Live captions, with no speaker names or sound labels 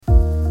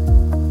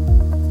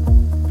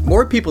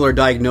More people are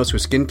diagnosed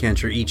with skin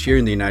cancer each year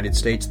in the United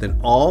States than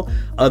all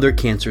other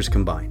cancers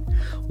combined.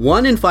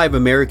 1 in 5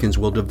 Americans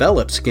will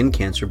develop skin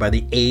cancer by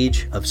the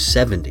age of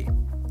 70.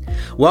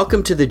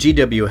 Welcome to the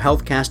GW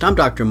Healthcast. I'm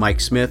Dr.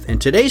 Mike Smith,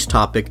 and today's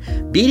topic,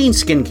 beating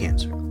skin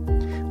cancer.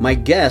 My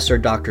guests are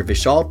Dr.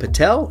 Vishal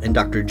Patel and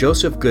Dr.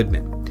 Joseph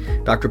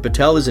Goodman. Dr.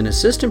 Patel is an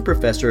assistant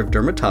professor of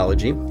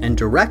dermatology and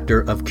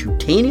director of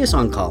cutaneous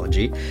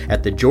oncology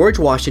at the George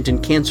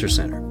Washington Cancer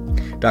Center.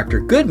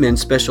 Dr. Goodman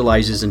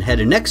specializes in head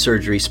and neck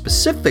surgery,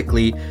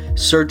 specifically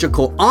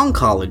surgical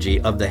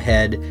oncology of the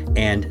head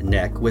and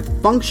neck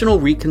with functional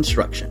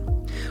reconstruction.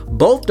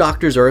 Both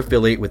doctors are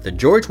affiliated with the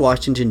George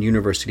Washington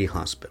University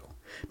Hospital.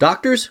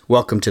 Doctors,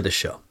 welcome to the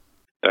show.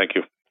 Thank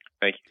you.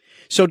 Thank you.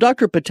 So,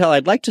 Dr. Patel,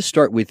 I'd like to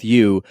start with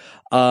you,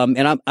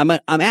 and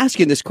I'm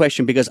asking this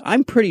question because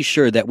I'm pretty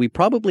sure that we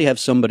probably have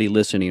somebody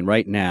listening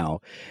right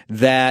now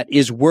that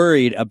is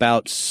worried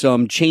about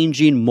some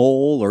changing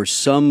mole or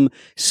some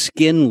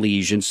skin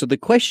lesion. So the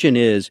question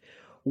is,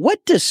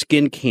 what does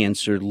skin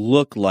cancer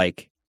look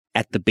like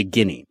at the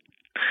beginning?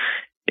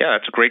 Yeah,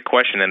 that's a great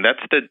question, and that's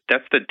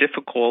the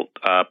difficult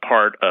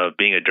part of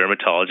being a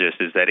dermatologist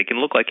is that it can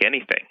look like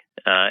anything,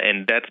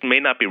 and that may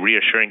not be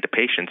reassuring to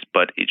patients,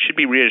 but it should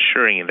be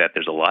reassuring that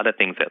there's a lot of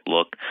things that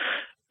look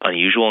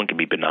unusual and can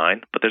be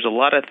benign, but there's a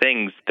lot of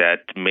things that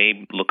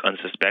may look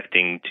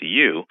unsuspecting to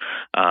you,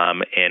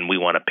 and we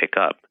want to pick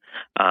up.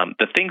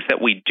 The things that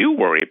we do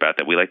worry about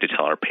that we like to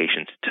tell our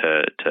patients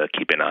to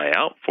keep an eye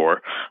out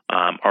for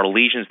are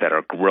lesions that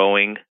are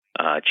growing,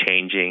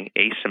 changing,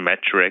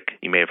 asymmetric.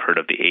 You may have heard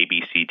of the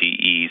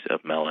ABCDEs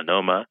of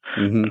melanoma.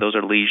 Mm-hmm. Those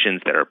are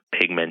lesions that are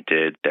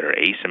pigmented, that are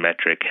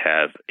asymmetric,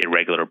 have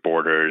irregular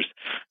borders,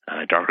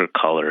 darker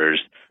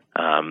colors.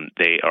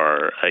 They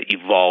are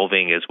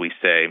evolving, as we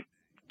say,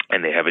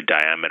 and they have a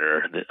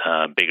diameter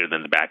bigger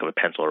than the back of a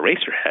pencil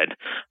eraser head.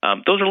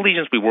 Those are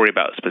lesions we worry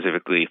about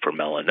specifically for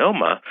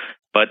melanoma,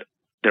 but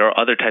there are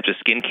other types of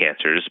skin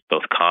cancers,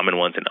 both common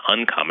ones and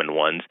uncommon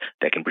ones,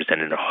 that can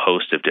present in a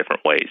host of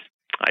different ways.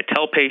 I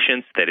tell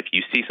patients that if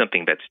you see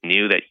something that's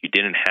new that you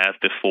didn't have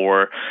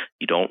before,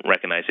 you don't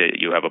recognize it,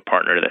 you have a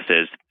partner that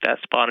says,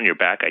 that spot on your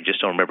back, I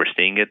just don't remember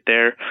seeing it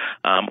there,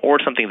 or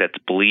something that's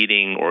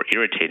bleeding or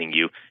irritating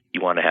you,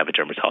 you want to have a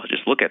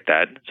dermatologist look at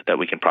that so that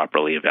we can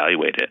properly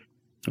evaluate it.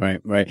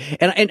 Right.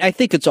 And I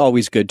think it's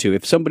always good too.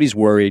 If somebody's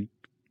worried,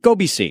 go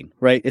be seen,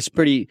 right? It's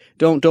pretty,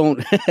 don't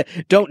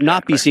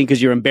not be seen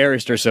because you're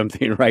embarrassed or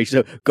something, right?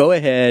 So go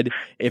ahead.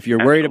 If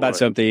you're worried about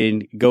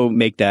something, go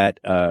make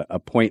that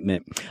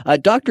appointment.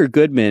 Dr.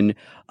 Goodman,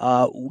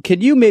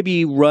 can you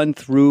maybe run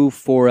through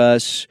for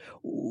us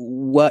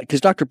because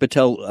Dr.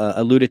 Patel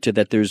alluded to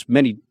that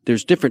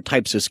there's different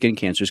types of skin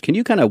cancers. Can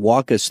you kind of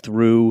walk us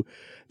through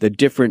the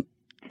different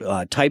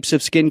types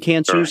of skin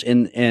cancers?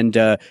 Sure.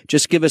 and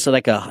just give us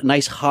like a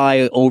nice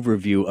high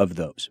overview of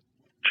those.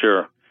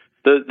 Sure.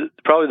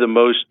 Probably the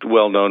most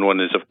well-known one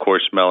is, of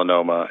course,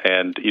 melanoma.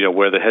 And,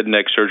 where the head and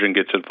neck surgeon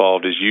gets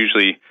involved is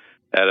usually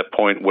at a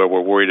point where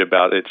we're worried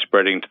about it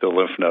spreading to the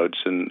lymph nodes.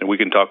 And we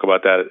can talk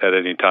about that at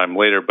any time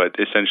later, but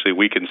essentially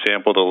we can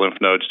sample the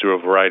lymph nodes through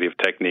a variety of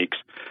techniques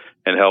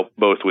and help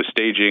both with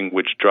staging,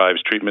 which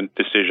drives treatment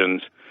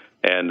decisions,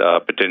 and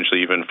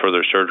potentially even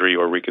further surgery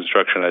or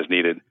reconstruction as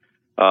needed.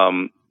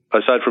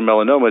 Aside from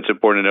melanoma, it's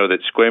important to know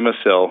that squamous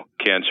cell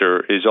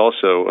cancer is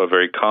also a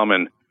very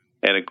common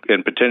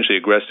and potentially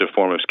aggressive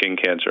form of skin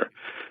cancer.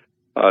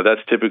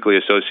 That's typically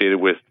associated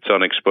with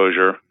sun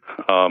exposure,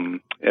 and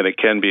it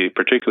can be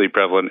particularly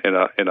prevalent in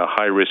a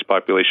high-risk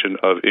population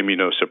of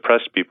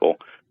immunosuppressed people,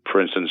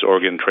 for instance,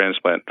 organ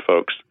transplant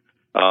folks.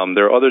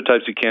 There are other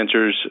types of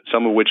cancers,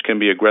 some of which can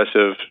be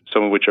aggressive,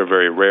 some of which are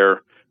very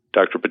rare.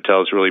 Dr.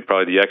 Patel is really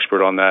probably the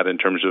expert on that in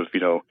terms of,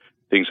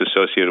 things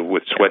associated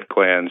with sweat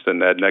glands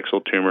and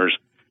adnexal tumors.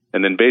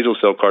 And then basal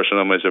cell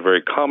carcinoma is a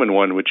very common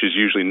one, which is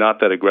usually not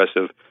that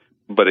aggressive,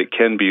 but it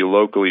can be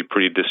locally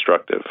pretty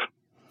destructive.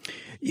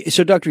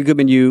 So, Dr.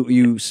 Goodman,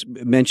 you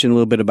mentioned a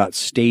little bit about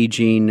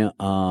staging.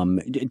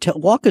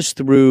 Walk us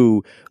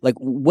through,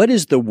 what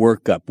is the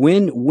workup?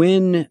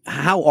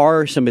 How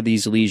are some of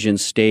these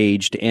lesions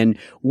staged, and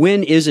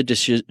when is a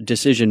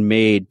decision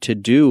made to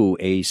do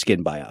a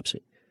skin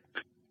biopsy?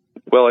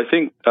 Well, I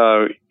think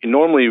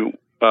normally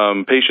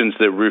patients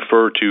that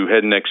refer to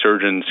head and neck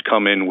surgeons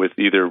come in with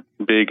either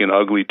big and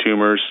ugly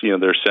tumors.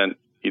 They're sent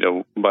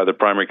by the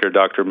primary care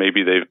doctor.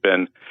 Maybe they've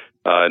been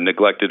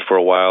neglected for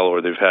a while,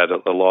 or they've had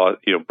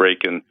a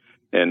break in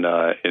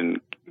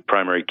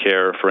primary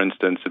care, for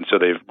instance, and so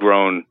they've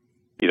grown.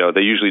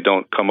 They usually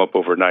don't come up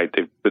overnight,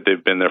 but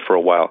they've been there for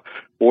a while.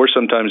 Or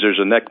sometimes there's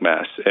a neck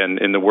mass, and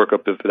in the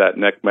workup of that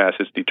neck mass,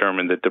 it's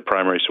determined that the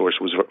primary source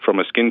was from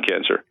a skin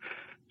cancer.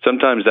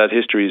 Sometimes that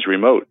history is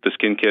remote. The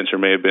skin cancer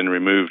may have been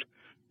removed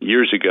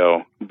years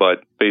ago,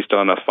 but based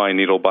on a fine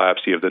needle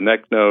biopsy of the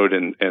neck node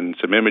and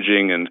some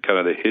imaging and kind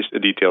of the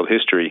detailed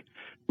history,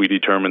 we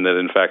determined that,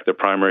 in fact, the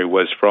primary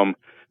was from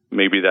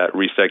maybe that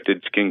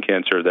resected skin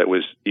cancer that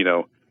was,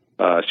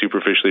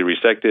 superficially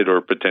resected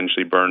or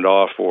potentially burned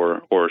off,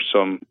 or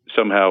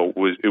somehow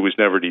it was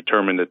never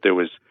determined that there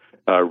was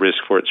risk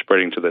for it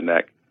spreading to the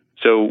neck.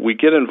 So we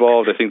get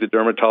involved. I think the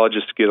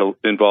dermatologists get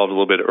involved a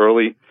little bit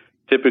early.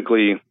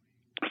 Typically,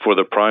 for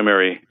the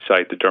primary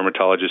site, the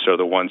dermatologists are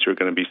the ones who are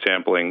going to be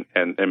sampling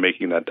and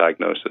making that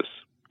diagnosis.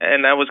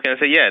 And I was going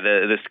to say,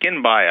 the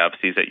skin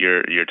biopsies that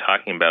you're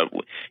talking about,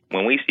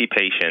 when we see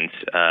patients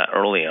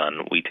early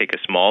on, we take a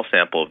small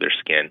sample of their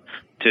skin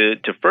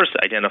to first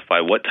identify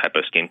what type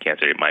of skin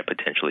cancer it might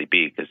potentially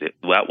be, because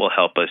that will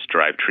help us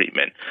drive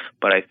treatment.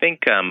 But I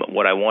think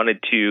what I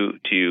wanted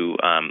to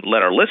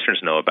let our listeners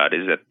know about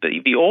is that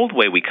the old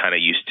way we kind of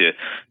used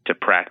to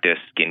practice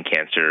skin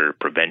cancer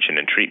prevention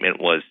and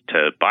treatment was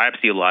to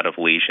biopsy a lot of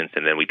lesions,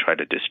 and then we try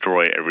to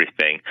destroy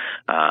everything,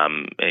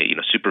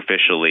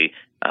 superficially,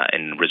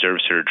 and reserve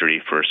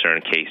surgery for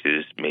certain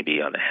cases,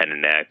 maybe on the head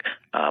and neck,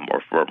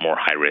 or for more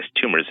high-risk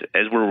tumors.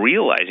 As we're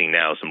realizing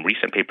now, some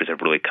recent papers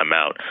have really come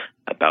out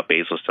about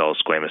basal cell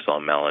squamous cell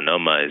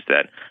melanoma, is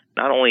that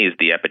not only is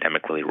the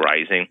epidemic really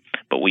rising,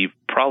 but we've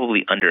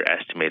probably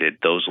underestimated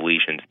those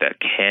lesions that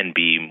can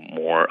be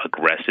more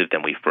aggressive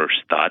than we first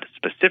thought,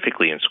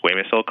 specifically in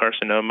squamous cell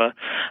carcinoma,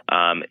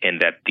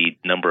 and that the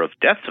number of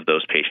deaths of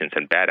those patients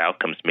and bad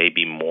outcomes may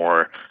be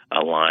more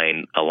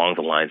along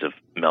the lines of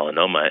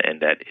melanoma,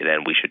 and that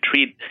then we should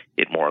treat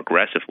it more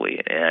aggressively.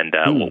 And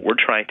what we're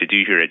trying to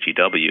do here at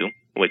GW,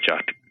 with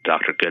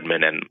Dr.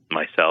 Goodman and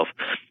myself,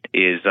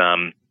 is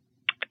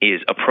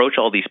approach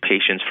all these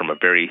patients from a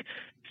very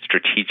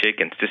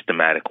strategic and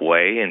systematic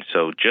way. And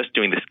so just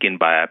doing the skin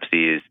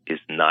biopsy is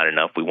not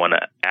enough. We want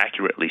to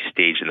accurately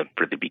stage them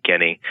for the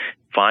beginning,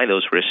 find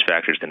those risk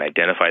factors, and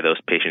identify those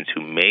patients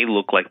who may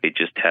look like they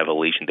just have a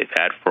lesion they've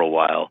had for a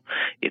while.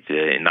 It's an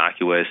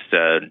innocuous,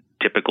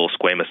 typical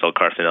squamous cell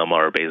carcinoma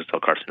or basal cell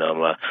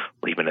carcinoma,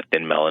 or even a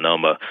thin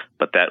melanoma,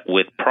 but that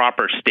with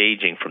proper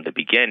staging from the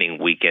beginning,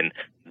 we can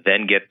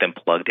then get them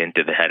plugged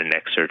into the head and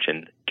neck search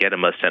and get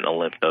them a sentinel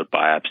lymph node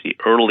biopsy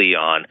early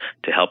on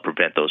to help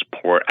prevent those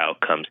poor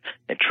outcomes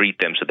and treat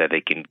them so that they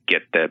can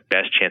get the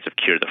best chance of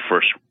cure the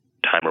first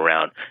time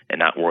around and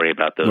not worry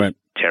about those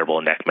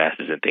terrible neck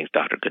masses and things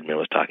Dr. Goodman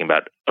was talking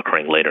about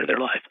occurring later in their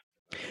life.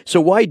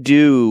 So why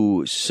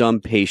do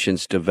some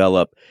patients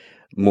develop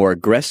more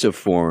aggressive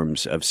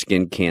forms of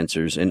skin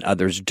cancers and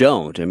others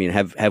don't? I mean,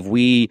 have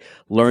we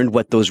learned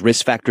what those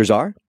risk factors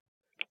are?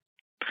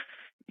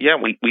 Yeah,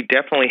 we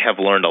definitely have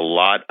learned a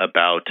lot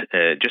about,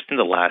 just in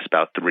the last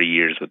about 3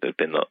 years, there's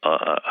been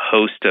a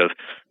host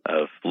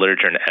of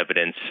literature and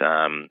evidence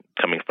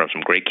coming from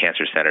some great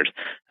cancer centers.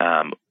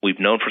 We've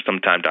known for some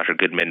time, Dr.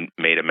 Goodman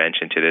made a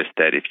mention to this,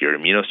 that if you're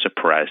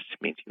immunosuppressed,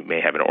 it means you may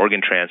have an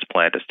organ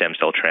transplant, a stem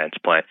cell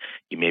transplant,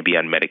 you may be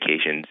on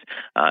medications,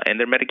 and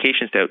they're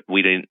medications that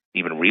we didn't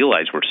even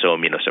realize were so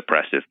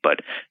immunosuppressive, but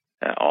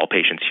all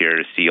patients here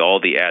see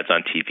all the ads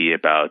on TV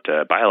about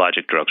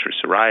biologic drugs for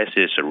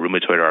psoriasis or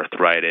rheumatoid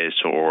arthritis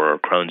or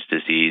Crohn's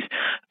disease.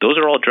 Those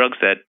are all drugs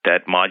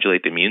that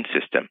modulate the immune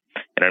system.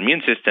 And our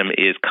immune system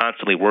is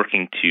constantly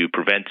working to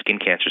prevent skin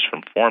cancers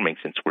from forming,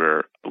 since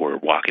we're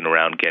walking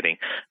around getting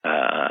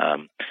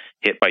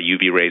hit by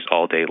UV rays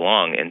all day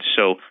long. And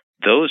so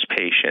those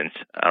patients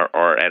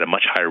are at a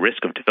much higher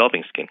risk of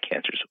developing skin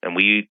cancers. And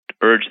we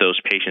urge those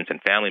patients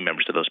and family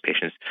members of those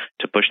patients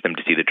to push them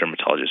to see the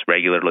dermatologist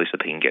regularly so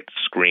they can get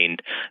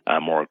screened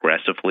more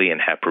aggressively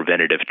and have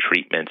preventative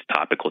treatments,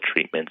 topical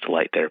treatments,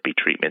 light therapy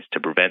treatments to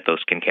prevent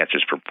those skin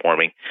cancers from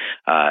forming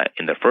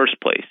in the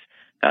first place.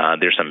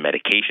 There's some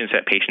medications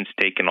that patients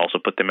take and also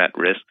put them at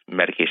risk,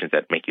 medications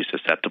that make you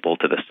susceptible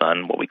to the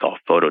sun, what we call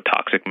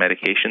phototoxic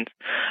medications.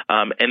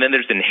 And then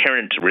there's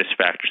inherent risk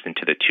factors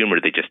into the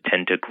tumor. They just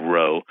tend to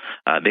grow.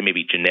 They may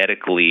be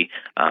genetically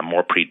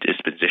more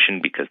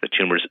predispositioned because the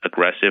tumor is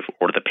aggressive,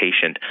 or the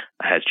patient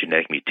has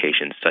genetic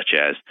mutations such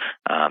as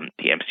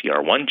the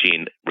MCR1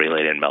 gene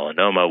related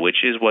melanoma,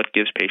 which is what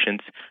gives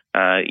patients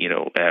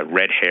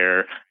red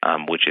hair,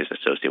 which is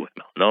associated with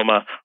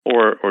melanoma,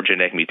 or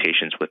genetic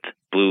mutations with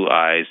blue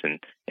eyes and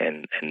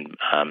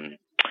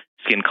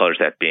skin colors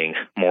that being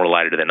more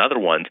lighter than other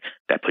ones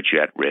that put you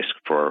at risk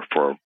for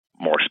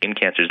more skin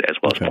cancers as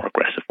well as more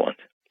aggressive ones.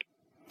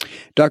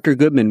 Dr.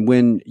 Goodman,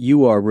 when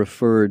you are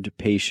referred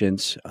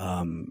patients,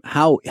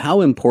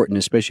 how important,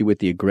 especially with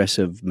the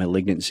aggressive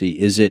malignancy,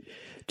 is it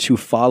to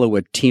follow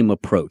a team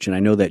approach? And I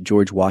know that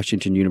George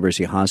Washington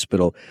University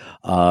Hospital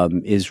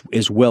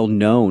is well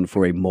known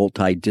for a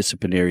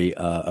multidisciplinary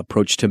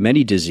approach to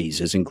many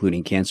diseases,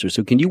 including cancer.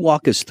 So can you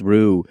walk us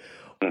through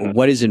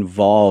what is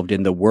involved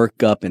in the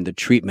workup and the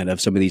treatment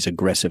of some of these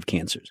aggressive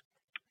cancers?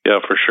 Yeah,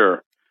 for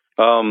sure.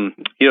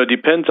 It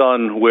depends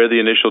on where the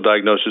initial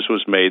diagnosis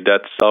was made.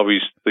 That's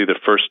obviously the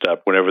first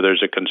step whenever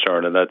there's a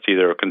concern, and that's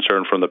either a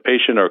concern from the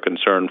patient or a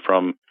concern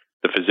from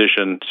the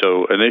physician.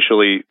 So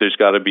initially, there's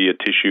got to be a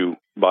tissue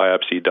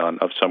biopsy done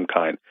of some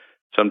kind.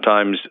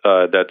 Sometimes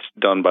that's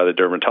done by the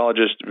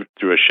dermatologist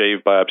through a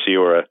shave biopsy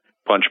or a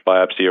punch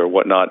biopsy or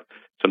whatnot.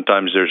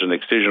 Sometimes there's an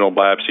excisional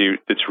biopsy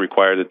that's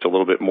required. It's a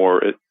little bit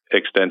more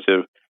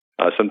extensive.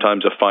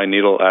 Sometimes a fine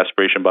needle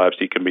aspiration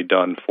biopsy can be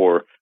done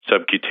for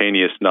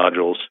subcutaneous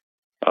nodules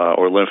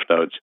or lymph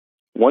nodes.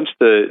 Once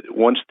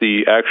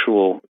the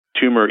actual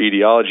tumor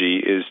etiology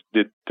is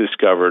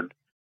discovered,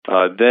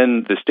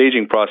 then the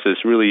staging process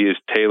really is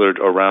tailored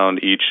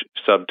around each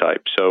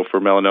subtype. So for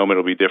melanoma,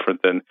 it'll be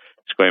different than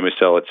squamous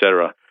cell, et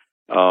cetera.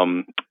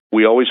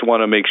 We always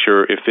want to make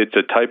sure if it's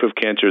a type of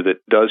cancer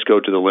that does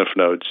go to the lymph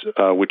nodes,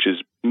 which is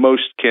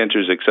most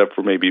cancers except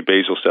for maybe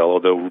basal cell,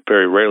 although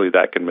very rarely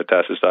that can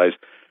metastasize,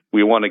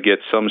 we want to get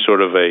some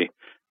sort of a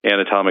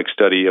anatomic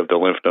study of the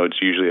lymph nodes,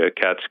 usually a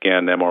CAT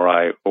scan,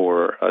 MRI,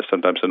 or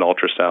sometimes an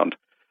ultrasound.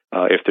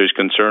 If there's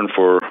concern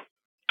for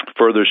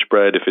further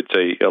spread, if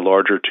it's a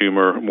larger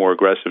tumor, more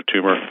aggressive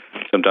tumor,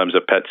 sometimes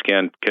a PET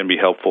scan can be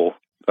helpful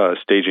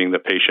staging the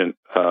patient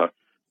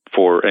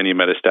for any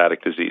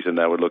metastatic disease, and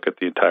that would look at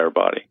the entire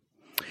body.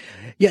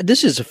 Yeah,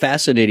 this is a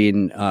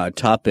fascinating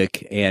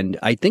topic, and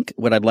I think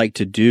what I'd like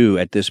to do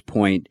at this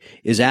point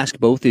is ask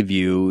both of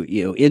you,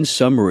 in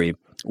summary,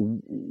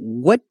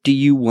 what do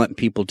you want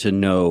people to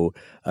know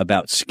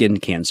about skin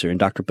cancer? And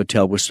Dr.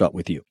 Patel, we'll start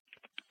with you.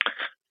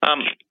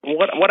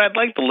 What I'd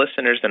like the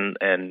listeners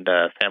and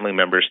family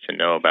members to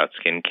know about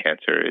skin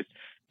cancer is,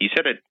 you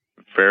said it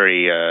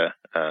very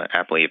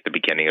aptly at the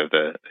beginning of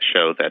the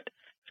show, that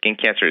skin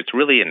cancer, it's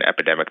really an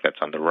epidemic that's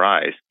on the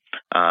rise.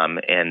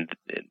 And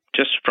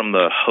just from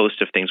the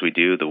host of things we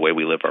do, the way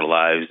we live our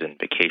lives and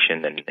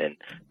vacation and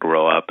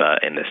grow up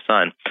in the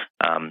sun,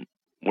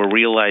 we're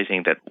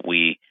realizing that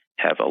we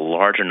have a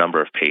larger number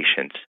of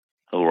patients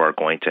who are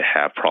going to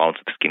have problems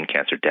with skin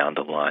cancer down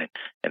the line.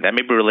 And that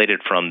may be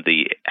related from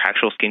the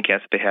actual skin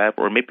cancer they have,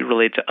 or may be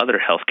related to other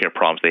healthcare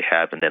problems they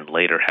have, and then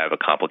later have a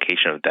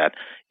complication of that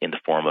in the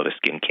form of a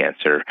skin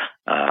cancer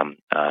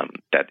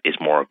that is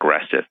more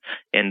aggressive.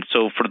 And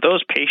so for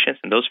those patients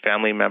and those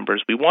family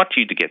members, we want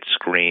you to get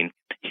screened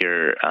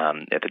here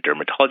at the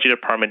dermatology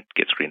department,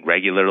 get screened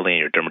regularly, and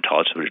your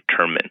dermatologist will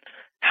determine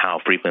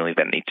how frequently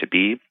that needs to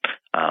be,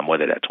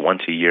 whether that's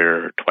once a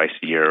year or twice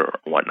a year or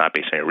whatnot,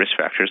 based on your risk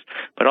factors.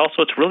 But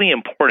also, it's really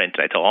important,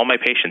 and I tell all my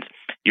patients,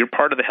 you're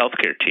part of the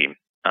healthcare team.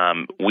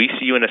 We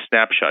see you in a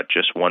snapshot,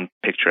 just one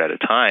picture at a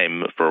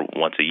time for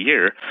once a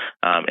year.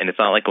 And it's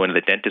not like going to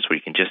the dentist where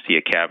you can just see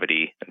a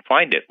cavity and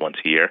find it once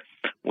a year.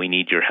 We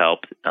need your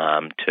help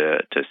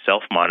to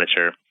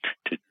self-monitor,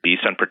 to be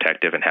sun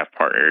protective, and have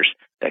partners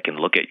that can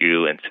look at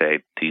you and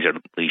say, these are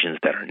lesions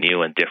that are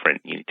new and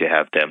different. You need to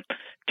have them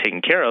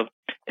taken care of.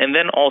 And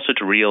then also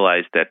to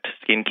realize that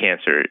skin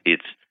cancer,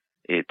 it's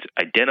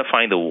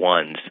identifying the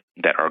ones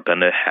that are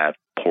going to have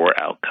poor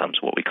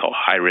outcomes, what we call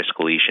high-risk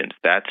lesions.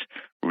 That's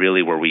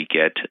really where we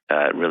get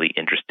really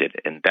interested.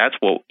 And that's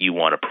what you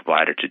want a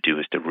provider to do,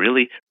 is to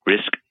really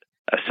risk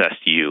assess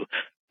you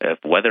of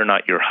whether or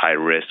not you're high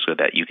risk, so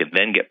that you can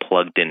then get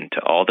plugged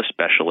into all the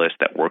specialists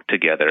that work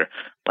together,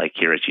 like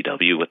here at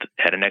GW with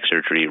head and neck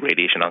surgery,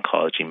 radiation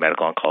oncology,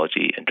 medical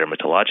oncology, and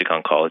dermatologic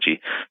oncology,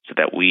 so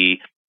that we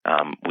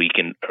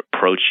can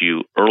approach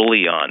you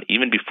early on,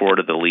 even before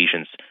the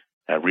lesions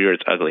rear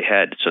its ugly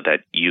head, so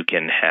that you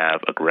can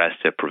have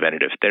aggressive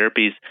preventative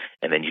therapies,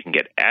 and then you can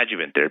get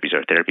adjuvant therapies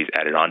or therapies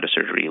added on to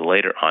surgery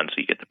later on, so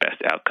you get the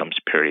best outcomes,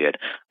 period.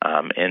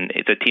 And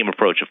it's a team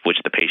approach of which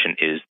the patient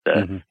is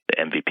the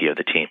MVP of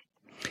the team.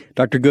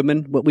 Dr.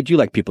 Goodman, what would you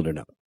like people to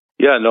know?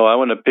 Yeah, no, I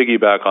want to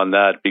piggyback on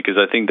that, because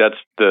I think that's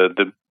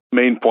the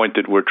main point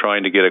that we're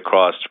trying to get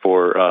across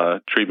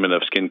for treatment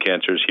of skin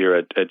cancers here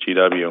at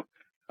GW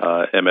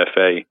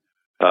MFA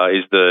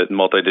is the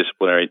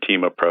multidisciplinary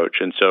team approach.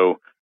 And so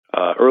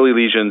early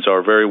lesions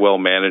are very well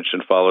managed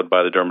and followed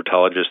by the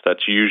dermatologist.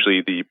 That's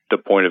usually the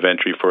point of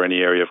entry for any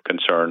area of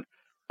concern.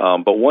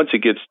 But once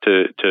it gets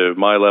to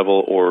my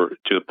level, or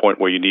to the point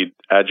where you need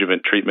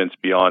adjuvant treatments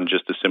beyond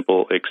just a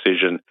simple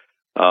excision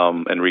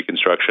and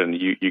reconstruction,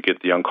 you get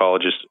the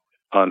oncologist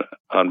on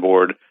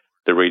board,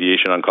 the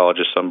radiation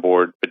oncologist on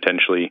board.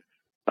 Potentially,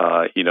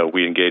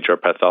 we engage our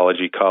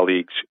pathology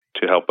colleagues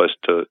to help us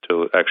to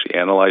actually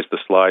analyze the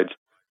slides,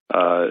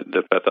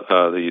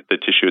 the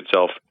tissue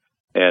itself.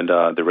 And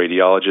the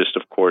radiologist,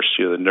 of course,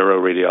 the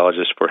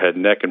neuroradiologist for head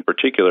and neck in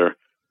particular,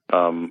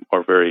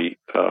 are very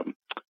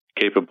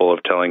capable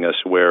of telling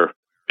us where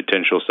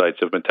potential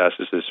sites of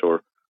metastasis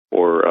or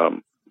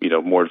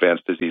more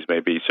advanced disease may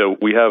be. So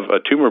we have a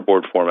tumor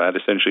board format,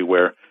 essentially,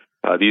 where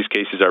these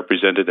cases are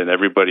presented, and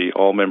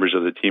all members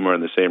of the team are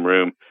in the same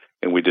room,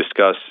 and we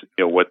discuss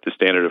what the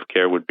standard of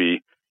care would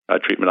be,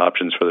 treatment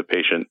options for the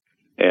patient,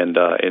 and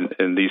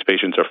these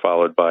patients are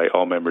followed by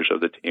all members of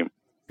the team.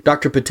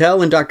 Dr.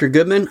 Patel and Dr.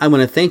 Goodman, I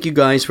want to thank you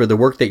guys for the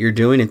work that you're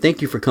doing, and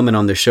thank you for coming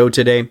on the show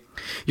today.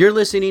 You're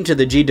listening to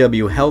the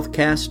GW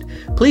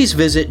Healthcast. Please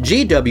visit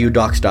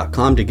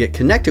gwdocs.com to get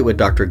connected with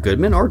Dr.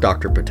 Goodman or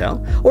Dr.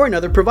 Patel or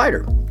another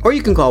provider. Or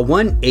you can call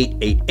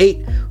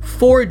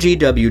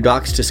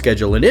 1-888-4GW-DOCS to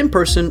schedule an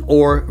in-person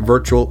or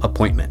virtual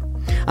appointment.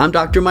 I'm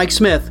Dr. Mike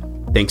Smith.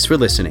 Thanks for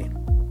listening.